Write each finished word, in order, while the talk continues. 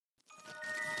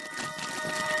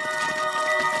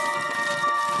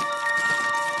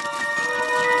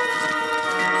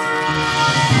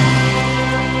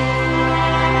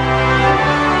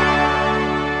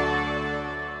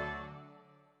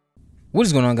What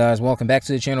is going on, guys? Welcome back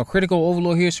to the channel. Critical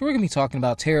Overlord here. So we're going to be talking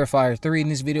about Terrifier 3 in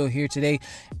this video here today.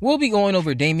 We'll be going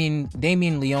over Damien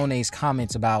Leone's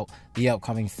comments about the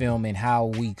upcoming film and how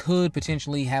we could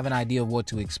potentially have an idea of what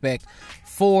to expect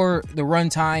for the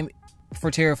runtime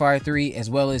for Terrifier 3, as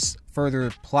well as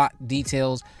further plot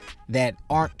details that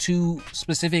aren't too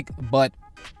specific, but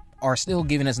are still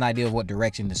giving us an idea of what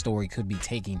direction the story could be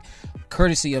taking,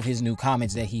 courtesy of his new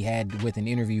comments that he had with an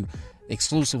interview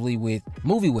exclusively with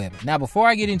MovieWeb. Now, before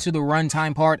I get into the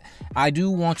runtime part, I do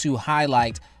want to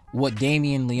highlight what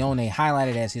Damien Leone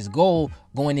highlighted as his goal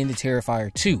going into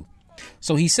Terrifier 2.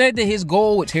 So he said that his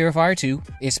goal with Terrifier 2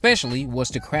 especially was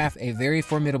to craft a very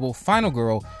formidable final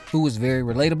girl who was very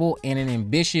relatable and an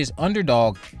ambitious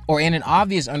underdog, or an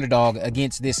obvious underdog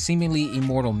against this seemingly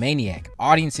immortal maniac.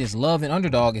 Audiences love an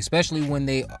underdog, especially when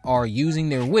they are using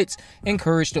their wits and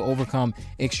courage to overcome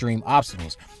extreme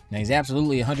obstacles. Now, he's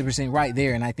absolutely 100% right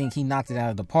there, and I think he knocked it out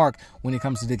of the park when it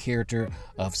comes to the character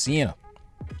of Sienna.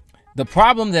 The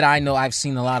problem that I know I've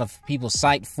seen a lot of people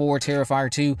cite for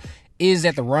Terrifier 2 is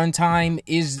that the runtime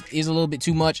is a little bit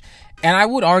too much, and I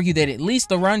would argue that at least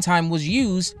the runtime was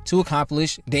used to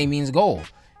accomplish Damien's goal.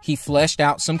 He fleshed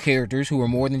out some characters who were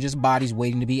more than just bodies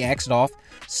waiting to be axed off.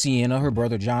 Sienna, her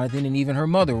brother Jonathan, and even her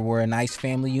mother were a nice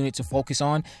family unit to focus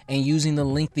on, and using the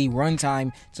lengthy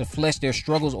runtime to flesh their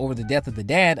struggles over the death of the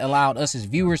dad allowed us as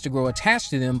viewers to grow attached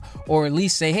to them, or at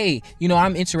least say, hey, you know,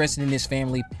 I'm interested in this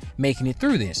family making it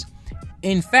through this.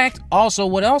 In fact, also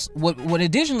what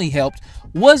additionally helped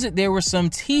was that there were some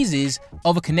teases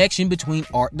of a connection between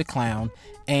Art the Clown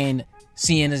and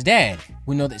Sienna's dad.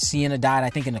 We know that Sienna died, I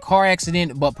think, in a car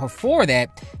accident, but before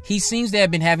that, he seems to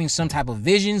have been having some type of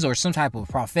visions or some type of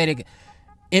prophetic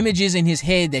images in his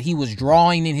head that he was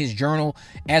drawing in his journal,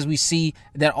 as we see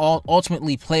that all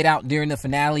ultimately played out during the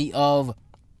finale of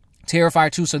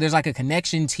Terrifier 2. So there's like a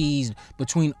connection teased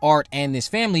between Art and this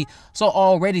family. So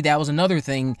already that was another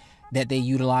thing that they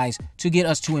utilize to get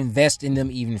us to invest in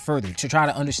them even further, to try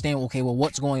to understand, okay, well,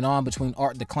 what's going on between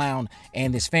Art the Clown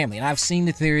and this family. And I've seen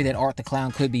the theory that Art the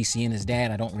Clown could be Sienna's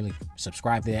dad. I don't really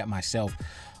subscribe to that myself,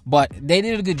 but they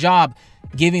did a good job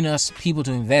giving us people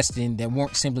to invest in that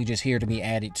weren't simply just here to be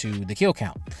added to the kill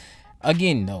count.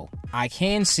 Again, though, I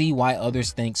can see why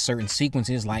others think certain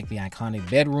sequences, like the iconic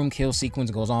bedroom kill sequence,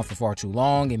 goes on for far too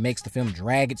long. It makes the film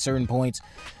drag at certain points.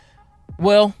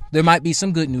 Well, there might be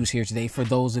some good news here today for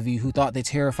those of you who thought that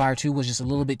Terrifier 2 was just a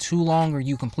little bit too long, or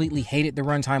you completely hated the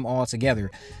runtime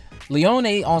altogether.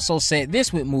 Leone also said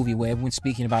this with MovieWeb when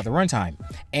speaking about the runtime,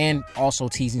 and also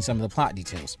teasing some of the plot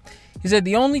details. He said,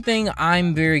 the only thing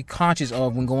I'm very conscious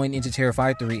of when going into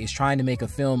Terrifier 3 is trying to make a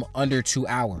film under 2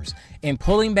 hours, and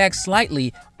pulling back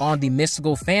slightly on the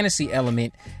mystical fantasy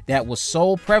element that was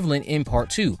so prevalent in Part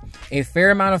 2. A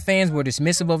fair amount of fans were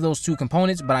dismissive of those two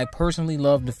components, but I personally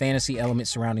love the fantasy element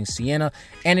surrounding Sienna,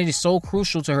 and it is so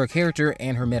crucial to her character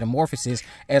and her metamorphosis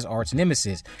as Art's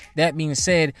nemesis. That being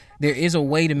said, there is a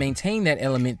way to maintain that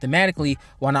element thematically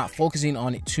while not focusing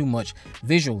on it too much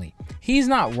visually. He's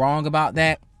not wrong about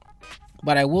that,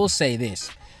 but I will say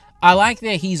this. I like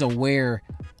that he's aware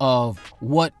of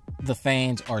what the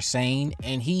fans are saying,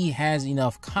 and he has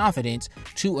enough confidence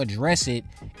to address it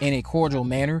in a cordial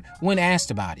manner when asked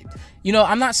about it. You know,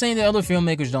 I'm not saying that other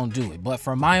filmmakers don't do it, but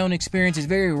from my own experience, it's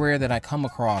very rare that I come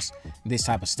across this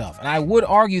type of stuff. And I would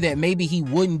argue that maybe he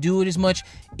wouldn't do it as much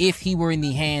if he were in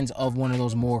the hands of one of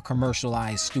those more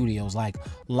commercialized studios like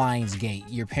Lionsgate,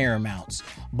 your Paramounts,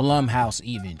 Blumhouse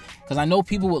even. Because I know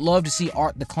people would love to see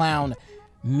Art the Clown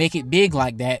make it big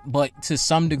like that, but to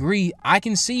some degree, I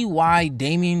can see why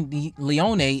Damien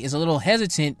Leone is a little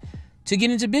hesitant to get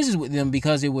into business with them,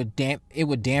 because it would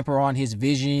damper on his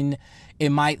vision. It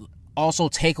might also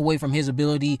take away from his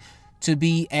ability to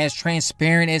be as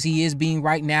transparent as he is being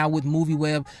right now with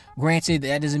MovieWeb. Granted,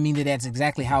 that doesn't mean that that's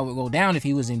exactly how it would go down if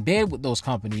he was in bed with those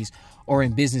companies, or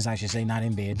in business, I should say, not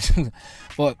in bed.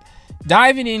 But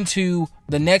diving into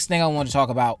the next thing I want to talk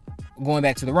about, going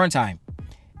back to the runtime.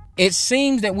 It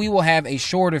seems that we will have a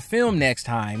shorter film next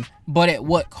time, but at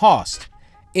what cost?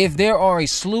 If there are a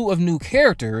slew of new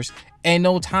characters and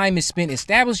no time is spent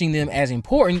establishing them as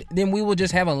important, then we will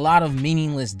just have a lot of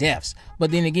meaningless deaths.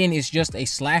 But then again, it's just a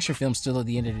slasher film still at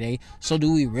the end of the day, so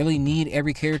do we really need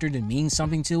every character to mean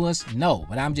something to us? No,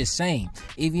 but I'm just saying,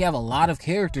 if you have a lot of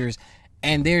characters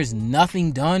and there's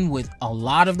nothing done with a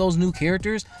lot of those new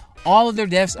characters, all of their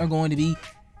deaths are going to be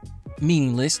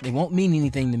meaningless. They won't mean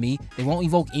anything to me. They won't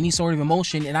evoke any sort of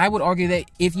emotion. And I would argue that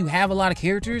if you have a lot of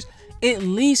characters, at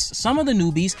least some of the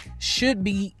newbies should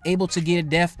be able to get a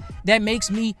death that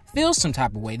makes me feel some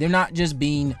type of way. They're not just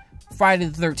being Friday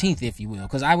the 13th, if you will,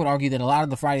 because I would argue that a lot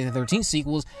of the Friday the 13th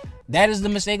sequels, that is the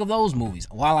mistake of those movies.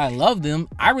 While I love them,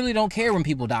 I really don't care when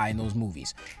people die in those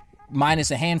movies. Minus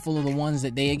a handful of the ones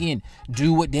that they, again,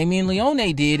 do what Damien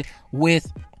Leone did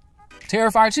with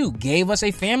Terrifier 2. Gave us a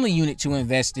family unit to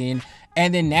invest in,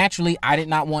 and then naturally, I did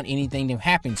not want anything to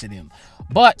happen to them.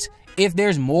 But if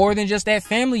there's more than just that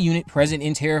family unit present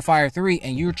in Terrifier 3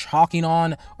 and you're chalking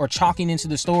into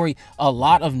the story a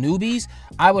lot of newbies,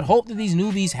 I would hope that these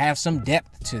newbies have some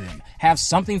depth to them, have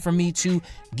something for me to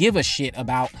give a shit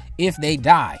about if they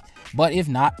die. But if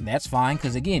not, that's fine,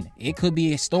 because again, it could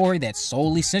be a story that's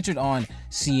solely centered on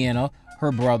Sienna,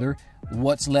 her brother,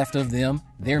 what's left of them,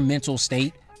 their mental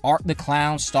state, Art the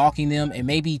Clown stalking them, and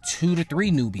maybe 2 to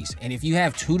 3 newbies. And if you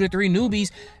have 2 to 3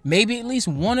 newbies, maybe at least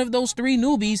one of those 3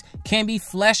 newbies can be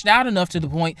fleshed out enough to the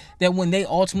point that when they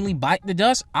ultimately bite the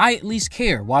dust, I at least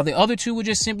care, while the other 2 were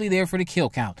just simply there for the kill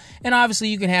count. And obviously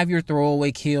you can have your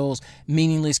throwaway kills,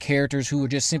 meaningless characters who are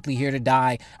just simply here to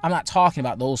die. I'm not talking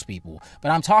about those people,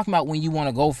 but I'm talking about when you want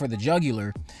to go for the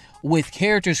jugular with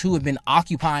characters who have been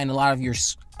occupying a lot of your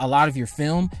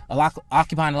film,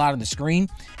 occupying a lot of the screen,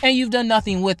 and you've done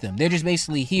nothing with them. They're just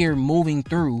basically here moving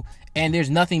through, and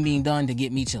there's nothing being done to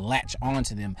get me to latch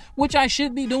onto them, which I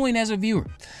should be doing as a viewer.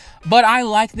 But I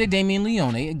like that Damien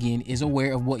Leone, again, is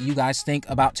aware of what you guys think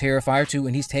about Terrifier 2,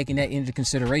 and he's taking that into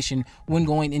consideration when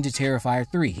going into Terrifier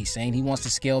 3. He's saying he wants to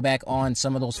scale back on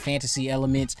some of those fantasy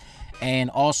elements,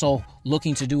 and also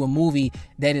looking to do a movie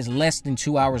that is less than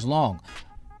 2 hours long.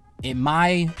 In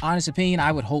my honest opinion,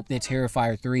 I would hope that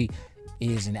Terrifier 3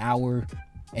 is an hour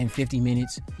and 50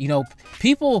 minutes. You know,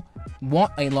 people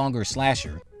want a longer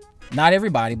slasher. Not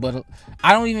everybody, but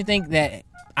I don't even think that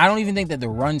the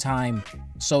runtime,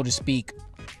 so to speak,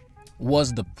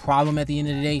 was the problem at the end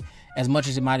of the day, as much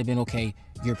as it might have been, okay,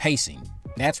 your pacing.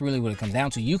 That's really what it comes down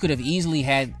to. You could have easily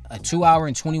had a 2 hour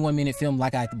and 21 minute film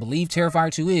like I believe Terrifier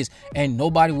 2 is, and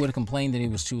nobody would have complained that it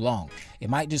was too long. It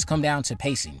might just come down to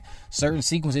pacing. Certain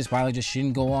sequences probably just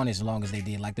shouldn't go on as long as they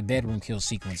did, like the bedroom kill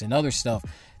sequence and other stuff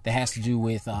that has to do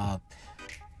with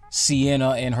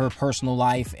Sienna and her personal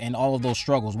life and all of those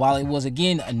struggles. While it was,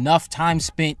 again, enough time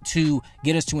spent to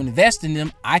get us to invest in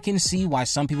them, I can see why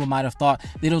some people might have thought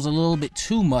that it was a little bit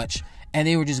too much and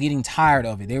they were just getting tired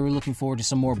of it. They were looking forward to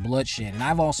some more bloodshed. And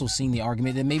I've also seen the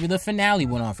argument that maybe the finale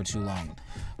went on for too long.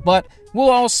 But we'll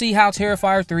all see how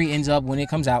Terrifier 3 ends up when it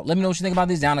comes out. Let me know what you think about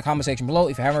this down in the comment section below.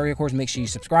 If you haven't already, of course, make sure you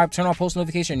subscribe, turn on post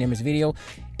notification, and name this video.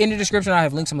 In the description, I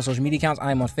have links to my social media accounts.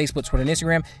 I am on Facebook, Twitter, and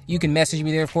Instagram. You can message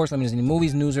me there, of course. Let me know any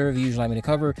movies, news, or reviews you'd like me to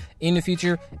cover in the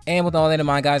future. And with all that in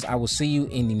mind, guys, I will see you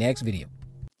in the next video.